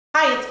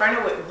Hi, it's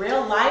Verna with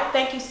Real Life.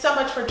 Thank you so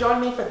much for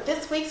joining me for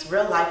this week's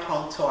Real Life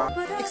Home Tour.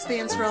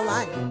 Experience real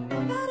life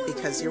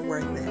because you're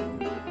worth it.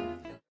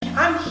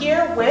 I'm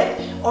here with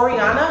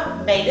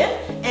Arianna Madden,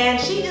 and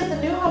she is the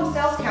new home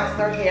sales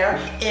counselor here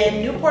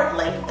in Newport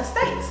Lake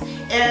Estates.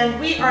 And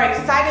we are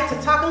excited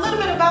to talk a little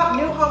bit about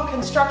new home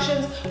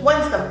constructions,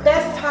 when's the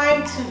best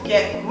time to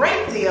get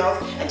great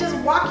deals, and just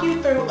walk you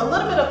through a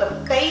little bit of the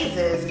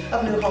phases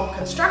of new home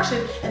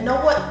construction and know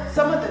what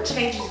some of the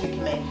changes you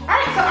can make. All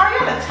right, so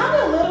Arianna, tell me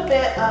a little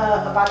bit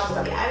about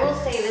yourself. I will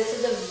say this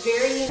is a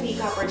very unique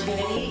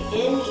opportunity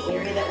in the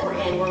area that we're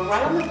in. We're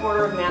right on the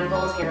border of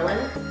Manville and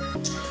Pearland.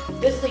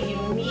 This is a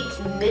unique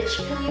niche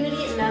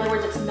community. In other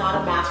words, it's not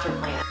a master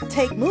plan.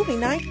 Take movie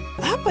night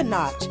up a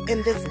notch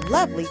in this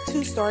lovely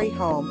two-story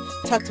home.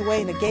 Tucked away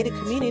in a gated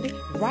community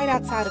right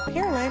outside of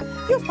Pearland,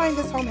 you'll find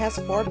this home has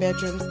 4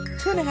 bedrooms,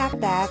 2.5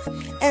 baths,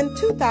 and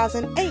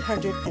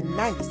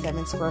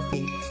 2,897 square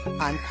feet.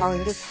 I'm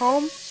calling this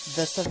home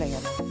the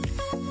Savannah.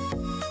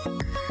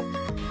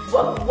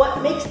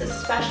 What makes this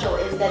special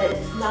is that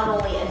it's not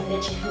only a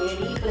niche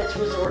community, but it's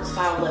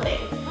resort-style living.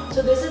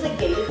 So this is a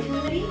gated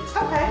community,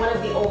 one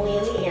of the only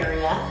in the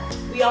area.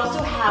 We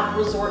also have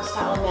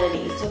resort-style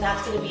amenities, so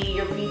that's going to be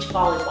your beach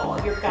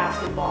volleyball, your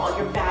basketball,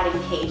 your batting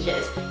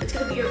cages. It's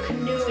going to be your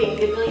canoeing,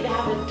 the ability to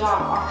have a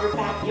dock off your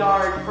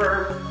backyard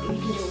for, you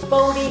can do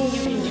boating,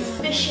 you can do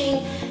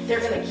fishing. They're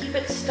going to keep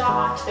it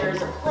stocked.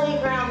 There's a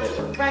playground, there's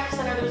a rec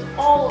center, there's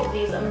all of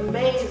these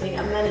amazing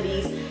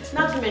amenities,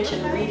 not to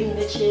mention reading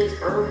niches,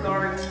 herb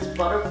gardens,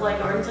 butterfly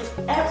gardens,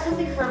 like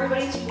something for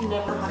everybody, so you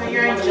never have to. So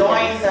you're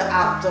enjoying the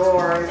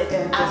outdoors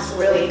and just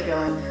Absolutely. really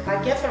feeling.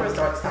 I get the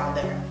resort style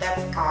there.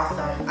 That's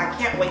awesome. I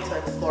can't wait to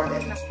explore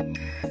this.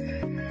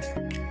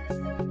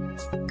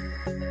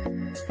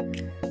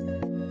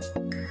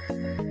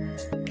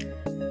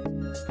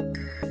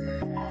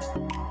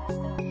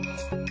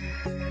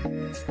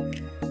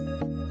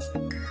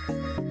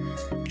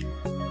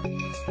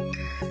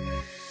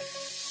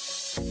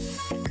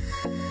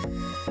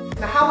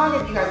 Now, how long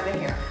have you guys been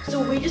here? So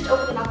we just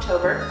opened in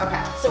October.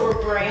 Okay. So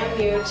we're brand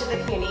new to the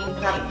community.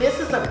 Now, this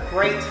is a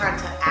great time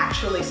to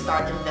actually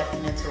start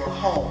investing into a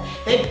home.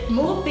 They've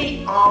moved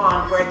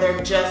beyond where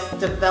they're just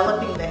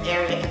developing the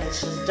area and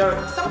it's just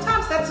dirt.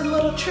 Sometimes that's a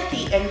little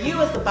tricky, and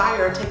you as the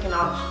buyer are taking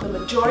on the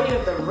majority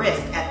of the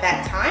risk at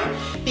that time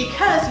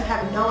because you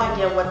have no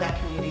idea what that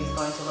community is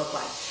going to look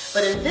like.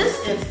 But in this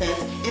instance,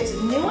 it's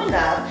new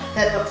enough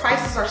that the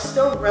prices are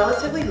still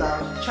relatively low,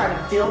 trying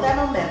to build that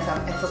momentum,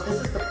 and so this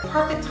is the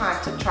perfect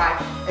time to try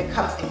and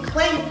come and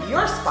claim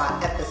your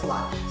spot at this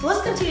lot. So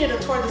let's continue to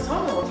tour this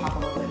home and we'll talk a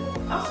little bit more.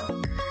 Awesome.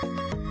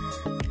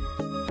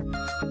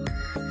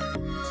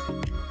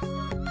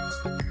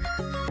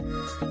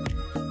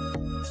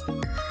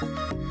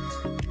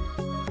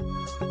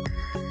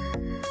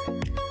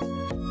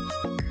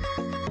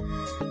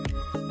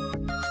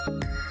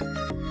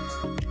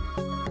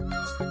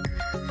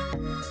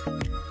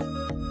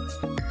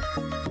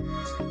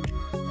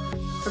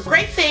 The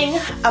great thing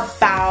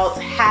about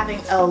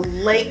having a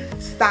lake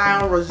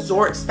style,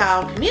 resort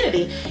style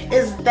community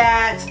is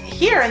that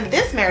here in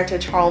this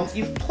Meritage home,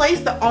 you've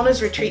placed the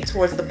owner's retreat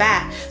towards the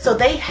back. So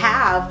they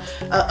have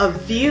a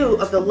view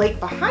of the lake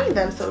behind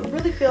them. So it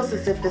really feels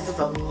as if this is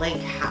a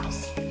lake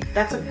house.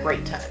 That's a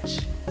great touch.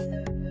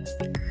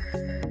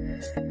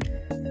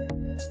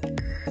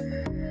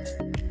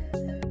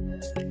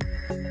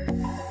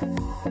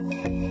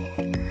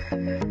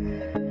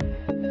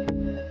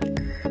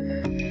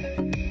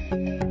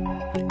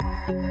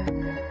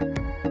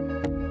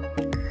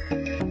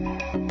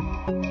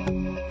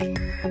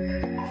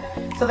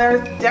 So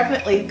there's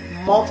definitely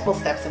multiple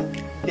steps in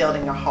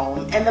building a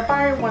home, and the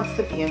buyer wants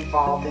to be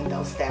involved in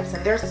those steps.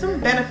 And there's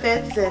some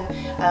benefits in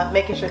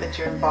making sure that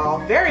you're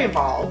involved, very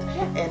involved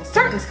in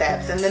certain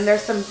steps, and then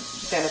there's some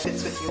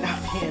benefits with you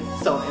not being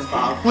so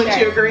involved. Wouldn't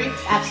you agree?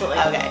 Absolutely.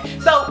 Okay.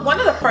 So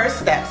one of the first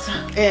steps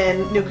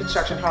in new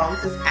construction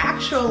homes is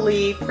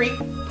actually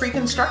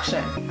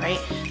pre-construction, right?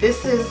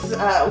 This is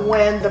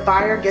when the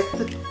buyer gets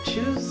to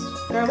choose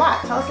their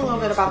lot. Tell us a little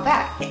bit about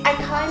that. I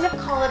kind of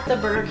call it the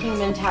Burger King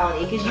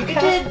mentality because you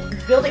get to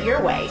build it your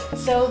way.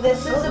 So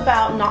this is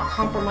about not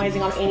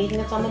compromising on anything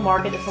that's on the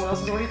market that someone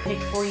else has already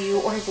picked for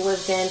you or has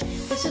lived in.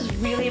 This is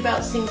really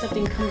about seeing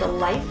something come to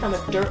life from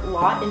a dirt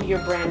lot into your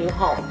brand new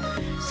home.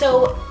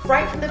 So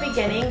right from the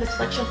beginning, the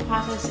selection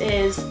process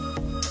is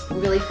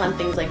really fun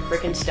things like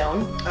brick and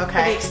stone for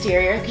the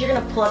exterior, because you're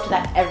going to pull up to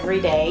that every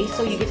day,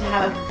 so you get to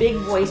have a big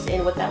voice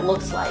in what that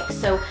looks like.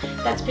 So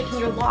that's picking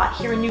your lot.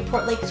 Here in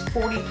Newport Lake,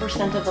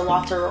 40% of the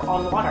lots are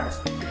on water.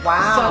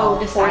 Wow,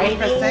 so deciding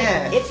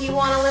 40%. if you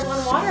want to live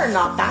on water or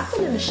not, that's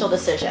an initial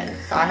decision.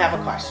 So I have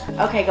a question.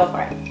 Okay, go for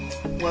it.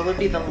 what would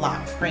be the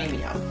lot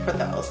premium for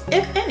those,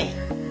 if any?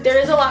 There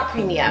is a lot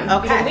premium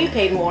Okay. because we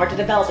paid more to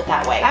develop it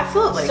that way.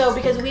 Absolutely. So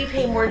because we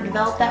pay more to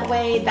develop that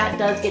way, that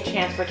does get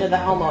transferred to the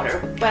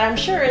homeowner. But I'm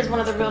sure as one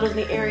of the realtors in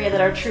the area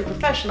that are true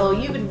professional,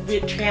 you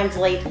would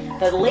translate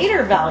the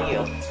later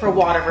value for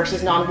water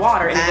versus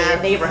non-water in a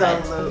gated neighborhood.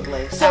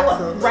 Absolutely. So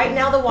Absolutely. right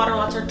now the water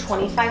lots are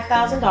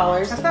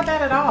 $25,000. That's not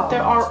bad at all.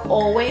 There are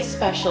always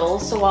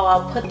specials, so while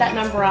I'll put that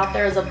number out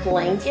there as a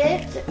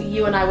blanket,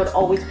 you and I would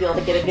always be able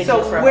to get a good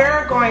deal for So it.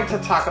 we're going to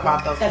talk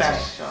about those That's right.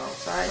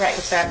 specials, right? Right.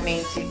 Because that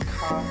means you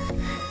call.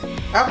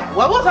 Okay,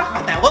 well, we'll talk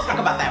about that. We'll talk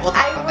about that. We'll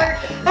talk about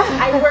that.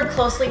 I work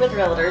closely with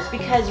realtors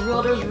because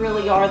realtors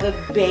really are the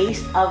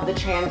base of the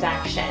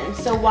transaction.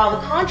 So while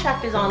the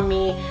contract is on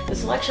me, the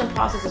selection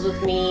process is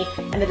with me,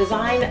 and the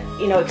design,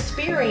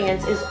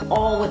 experience is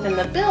all within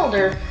the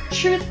builder,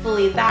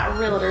 truthfully, that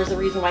realtor is the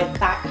reason why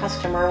that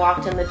customer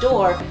walked in the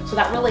door. So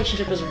that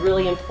relationship is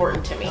really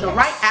important to me. So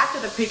right after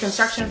the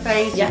pre-construction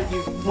phase, Yeah.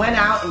 you went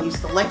out and you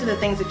selected the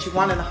things that you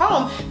want in the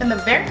home, and the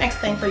very next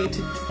thing for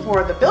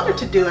the builder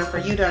to do and for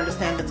you to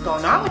understand what's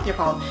going on with your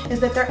home is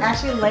that they're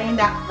actually laying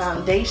that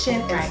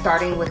foundation and Right.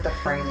 starting with the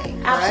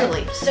framing.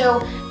 Absolutely. Right? So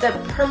the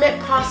permit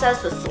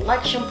process, the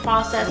selection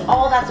process,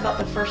 all that's about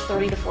the first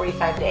 30 to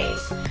 45 days.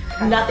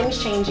 Okay. Nothing's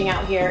changing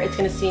out here. It's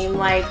going to seem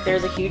like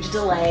there's a huge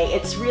delay.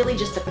 It's really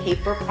just the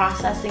paper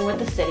processing with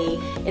the city.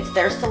 It's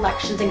their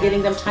selections and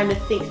giving them time to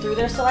think through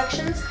their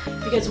selections,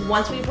 because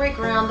once we break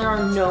ground, there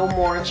are no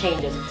more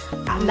changes.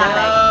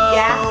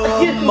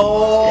 No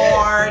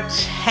more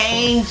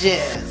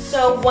changes.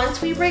 So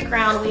once we break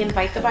ground, we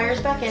invite the buyers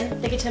back in.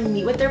 They get to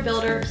meet with their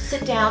builder,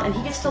 sit down, and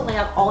he gets to lay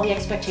out all the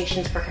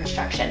expectations for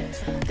construction.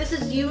 This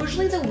is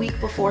usually the week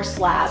before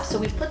slab, so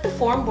we've put the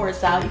form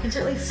boards out. You can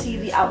certainly see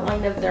the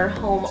outline of their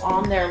home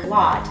on their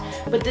lot,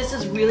 but this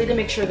is really to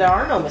make sure there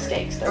are no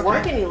mistakes. There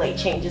weren't any late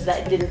changes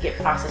that didn't get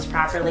processed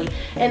properly,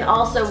 and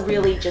also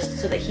really just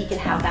so that he can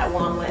have that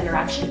one-on-one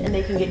interaction and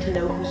they can get to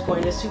know who's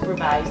going to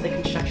supervise the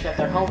construction of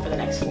their home for the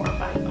next 4 or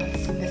 5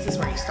 months. This is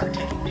where you start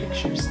taking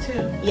pictures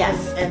too.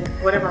 Yes. And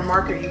whatever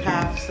marker you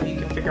have so you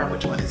can figure out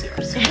which one is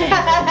yours.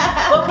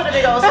 We'll put a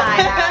big old sign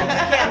out.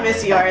 You can't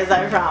miss yours,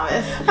 I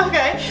promise.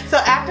 Okay, so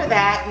after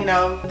that,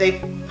 they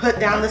put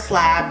down the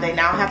slab, they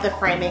now have the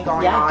framing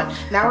going on.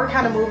 Now we're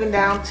kind of moving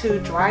down to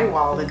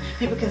drywall, and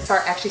people can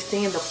start actually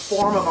seeing the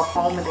form of a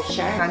home and they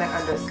can kind of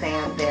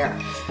understand there.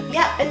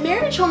 Yeah, and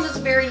Meritage Homes is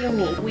very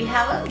unique. We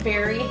have a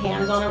very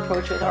hands-on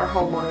approach with our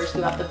homeowners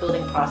throughout the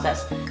building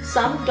process.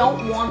 Some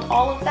don't want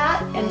all of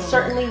that, and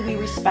certainly we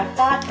respect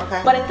that.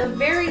 Okay. But at the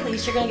very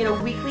least, you're going to get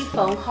a weekly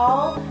phone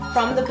call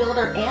from the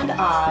builder and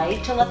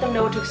I to let them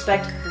know what to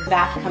expect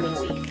that coming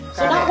week.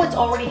 So Got not it. what's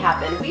already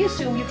happened. We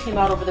assume you came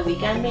out over the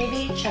weekend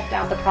maybe, checked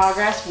out the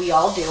progress. We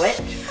all do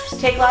it.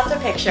 Take lots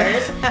of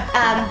pictures.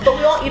 But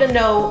we want you to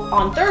know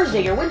on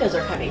Thursday your windows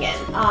are coming in.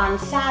 On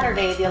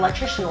Saturday the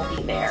electrician will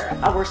be there.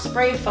 We're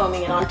spray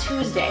foaming it on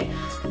Tuesday.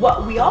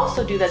 What we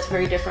also do that's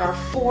very different are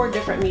 4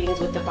 different meetings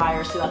with the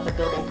buyers throughout the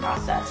building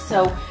process.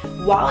 So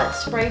while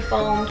it's spray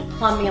foamed,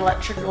 plumbing,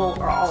 electrical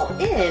are all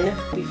in,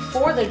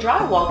 before the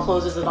drywall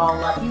closes it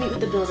all up, you meet with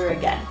the builder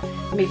again.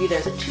 Maybe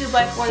there's a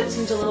 2x4 that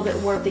seems a little bit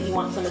warped that you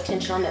want some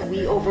attention on that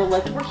we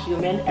overlooked. We're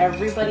human.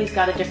 Everybody's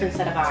got a different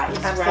set of eyes,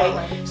 Absolutely.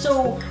 right?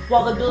 So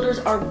while the builders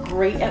are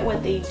great at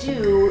what they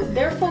do,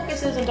 their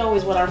focus isn't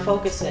always what our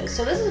focus is.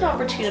 So this is an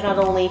opportunity to not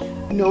only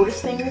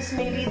notice things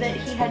maybe that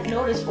he had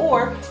noticed,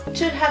 or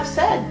to have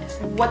said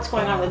what's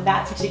going on with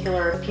that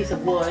particular piece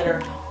of wood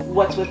or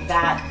what's with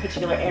that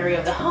particular area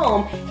of the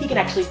home. He can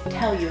actually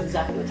tell you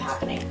exactly what's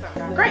happening.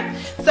 Great.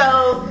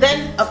 So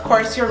then, of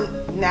course,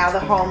 now the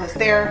home is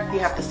there. You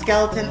have the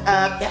skeleton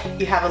up. Yep.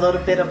 You have a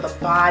little bit of the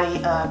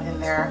body up in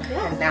there.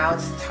 Yeah. And now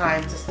it's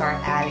time to start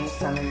adding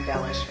some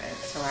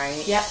embellishments,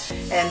 right? Yep.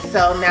 And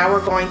so now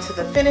we're going to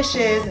the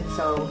finishes. And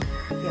so,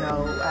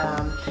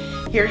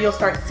 here you'll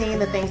start seeing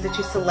the things that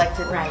you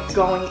selected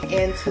going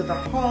into the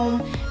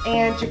home,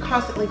 and you're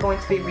constantly going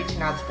to be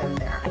reaching out to them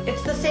there.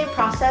 It's the same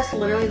process,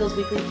 literally those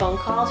weekly phone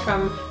calls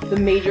from the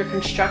major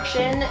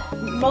construction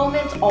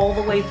moments all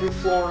the way through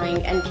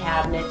flooring and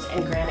cabinets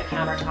and granite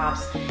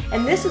countertops.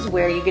 And this is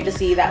where you get to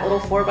see that little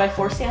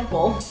 4x4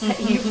 sample that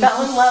you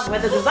fell in love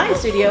with at the design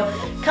studio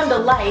come to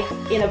life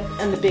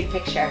in the big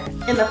picture.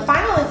 In the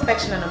final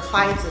inspection and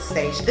appliances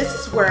stage, this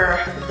is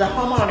where the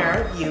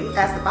homeowner, you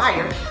as the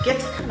buyer, get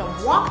to kind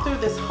of walk through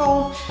this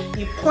home.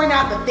 You point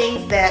out the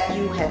things that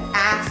you had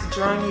asked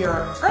during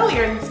your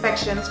earlier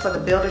inspections for the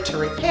builder to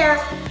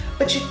repair,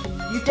 but you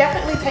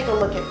definitely take a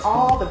look at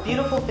all the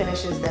beautiful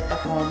finishes that the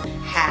home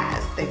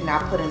has. They've now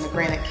put in the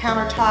granite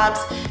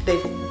countertops,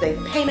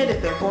 they've painted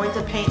if they're going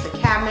to paint the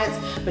cabinets,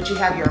 but you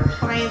have your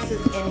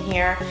appliances in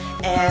here,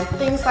 and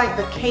things like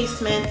the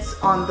casements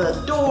on the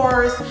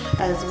doors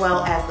as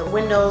well as the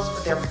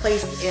windows, they're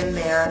placed in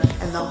there,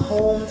 and the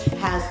home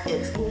has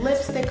its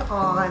lipstick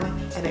on,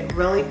 and it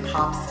really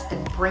pops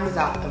and brings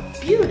out the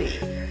beauty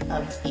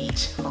of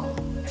each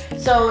home.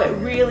 So it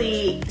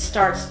really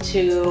starts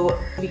to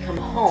become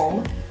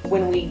home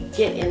when we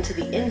get into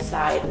the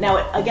inside.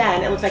 Now,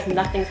 again, it looks like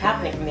nothing's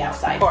happening from the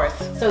outside. Of course.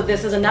 So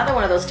this is another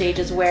one of those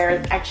stages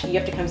where actually you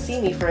have to come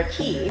see me for a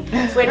key,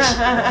 which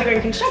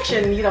during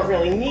construction, you don't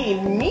really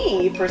need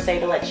me per se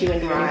to let you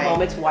into your new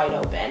home. It's wide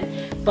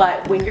open.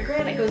 But when your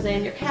granite goes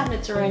in, your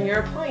cabinets are in,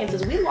 your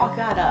appliances, we lock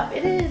that up.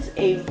 It is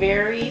a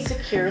very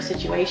secure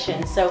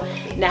situation. So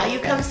now you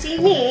come see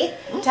me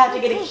to have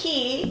to get a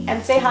key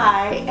and say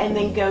hi, and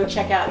then go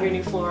check out your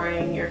new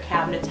flooring, your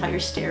cabinets, how your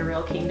stair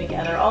rail came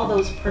together, all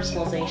those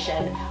personalization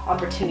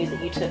opportunities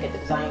that you took at the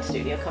design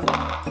studio. Come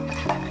on.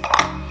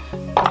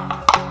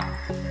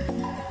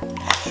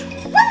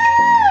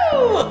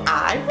 Woo!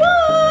 I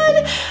won!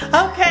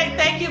 Okay,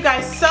 thank you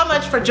guys so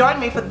much for joining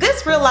me for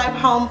this real life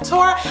home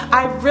tour.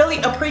 I really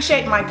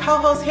appreciate my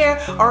co-host here,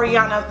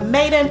 Arianna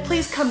Madden.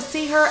 Please come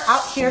see her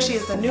out here. She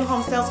is the new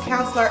home sales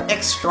counselor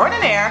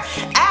extraordinaire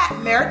at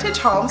Meritage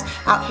Homes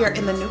out here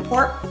in the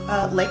Newport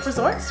Lake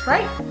Resorts,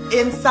 right?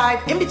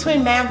 In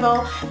between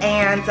Manville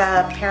and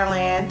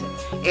Pearland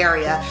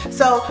area.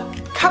 So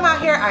come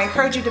out here. I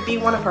encourage you to be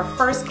one of her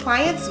first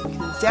clients. We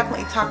can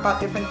definitely talk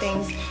about different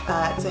things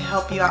to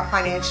help you out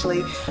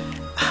financially.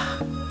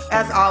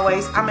 As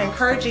always, I'm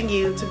encouraging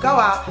you to go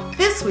out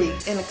this week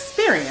and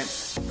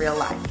experience real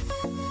life.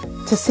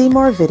 To see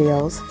more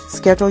videos,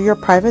 schedule your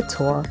private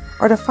tour,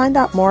 or to find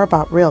out more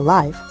about real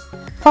life,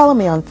 follow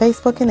me on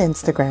Facebook and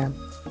Instagram,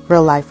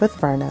 Real Life with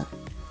Verna,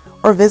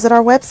 or visit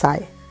our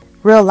website,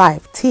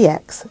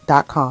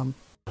 reallifetx.com.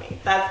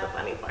 That's the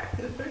funny thing.